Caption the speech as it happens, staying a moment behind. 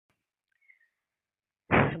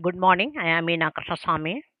Good morning. I am Meena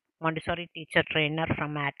Krishnaswamy, Montessori teacher trainer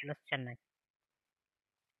from Atlas, Chennai.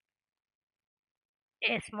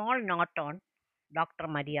 A small note on Dr.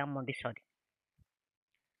 Maria Montessori.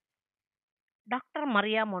 Dr.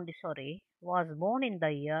 Maria Montessori was born in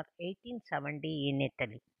the year 1870 in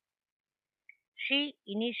Italy. She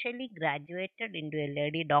initially graduated into a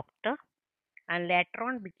lady doctor and later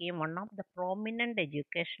on became one of the prominent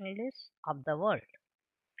educationalists of the world.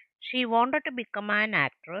 She wanted to become an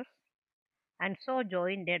actress and so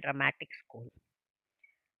joined a dramatic school.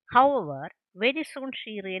 However, very soon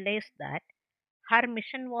she realized that her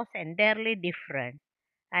mission was entirely different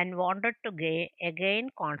and wanted to again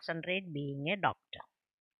concentrate being a doctor.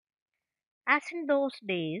 As in those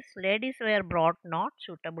days, ladies were brought not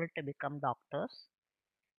suitable to become doctors.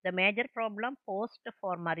 The major problem posed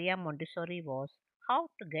for Maria Montessori was how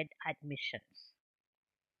to get admissions.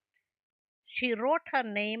 She wrote her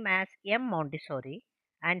name as M. Montessori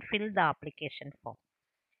and filled the application form.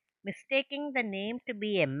 Mistaking the name to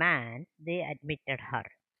be a man, they admitted her.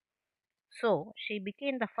 So she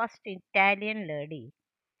became the first Italian lady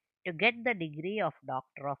to get the degree of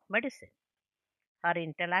Doctor of Medicine. Her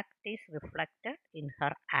intellect is reflected in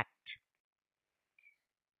her act.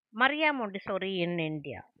 Maria Montessori in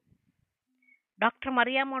India. Dr.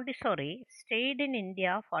 Maria Montessori stayed in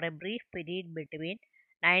India for a brief period between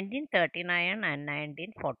 1939 and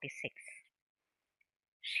 1946.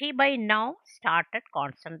 She by now started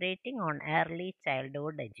concentrating on early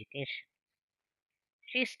childhood education.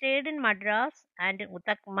 She stayed in Madras and in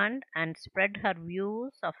Uttarakhand and spread her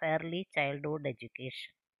views of early childhood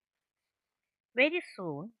education. Very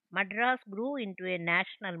soon, Madras grew into a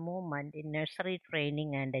national movement in nursery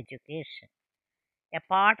training and education.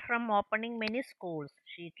 Apart from opening many schools,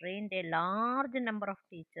 she trained a large number of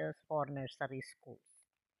teachers for nursery schools.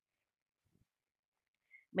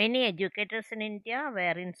 Many educators in India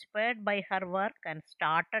were inspired by her work and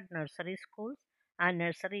started nursery schools and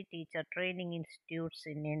nursery teacher training institutes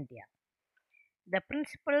in India. The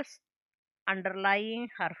principles underlying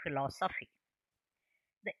her philosophy.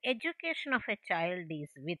 The education of a child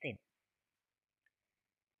is within,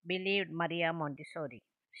 believed Maria Montessori.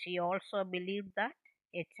 She also believed that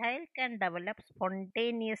a child can develop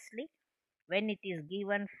spontaneously when it is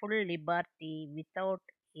given full liberty without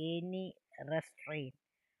any restraint.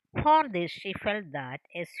 For this, she felt that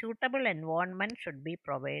a suitable environment should be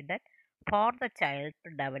provided for the child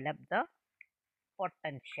to develop the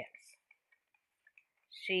potentials.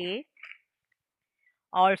 She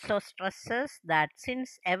also stresses that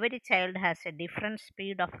since every child has a different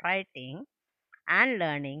speed of writing and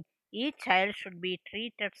learning, each child should be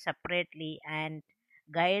treated separately and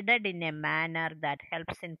guided in a manner that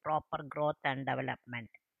helps in proper growth and development.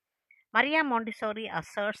 Maria Montessori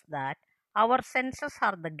asserts that our senses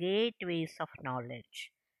are the gateways of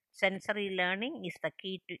knowledge. Sensory learning is the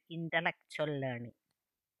key to intellectual learning.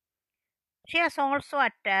 She has also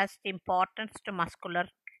attached importance to muscular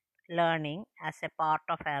learning as a part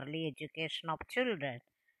of early education of children.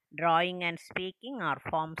 Drawing and speaking are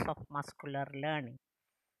forms of muscular learning.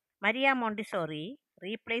 Maria Montessori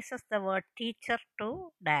replaces the word teacher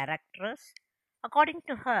to directress. According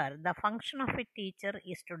to her, the function of a teacher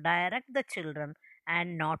is to direct the children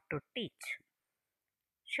and not to teach.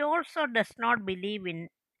 She also does not believe in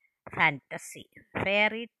fantasy.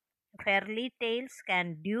 Fairy tales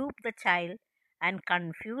can dupe the child and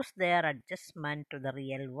confuse their adjustment to the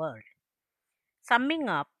real world. Summing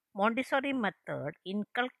up, Montessori method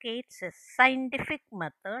inculcates a scientific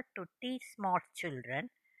method to teach smart children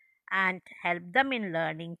and help them in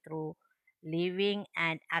learning through living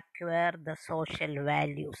and acquire the social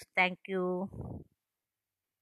values. Thank you.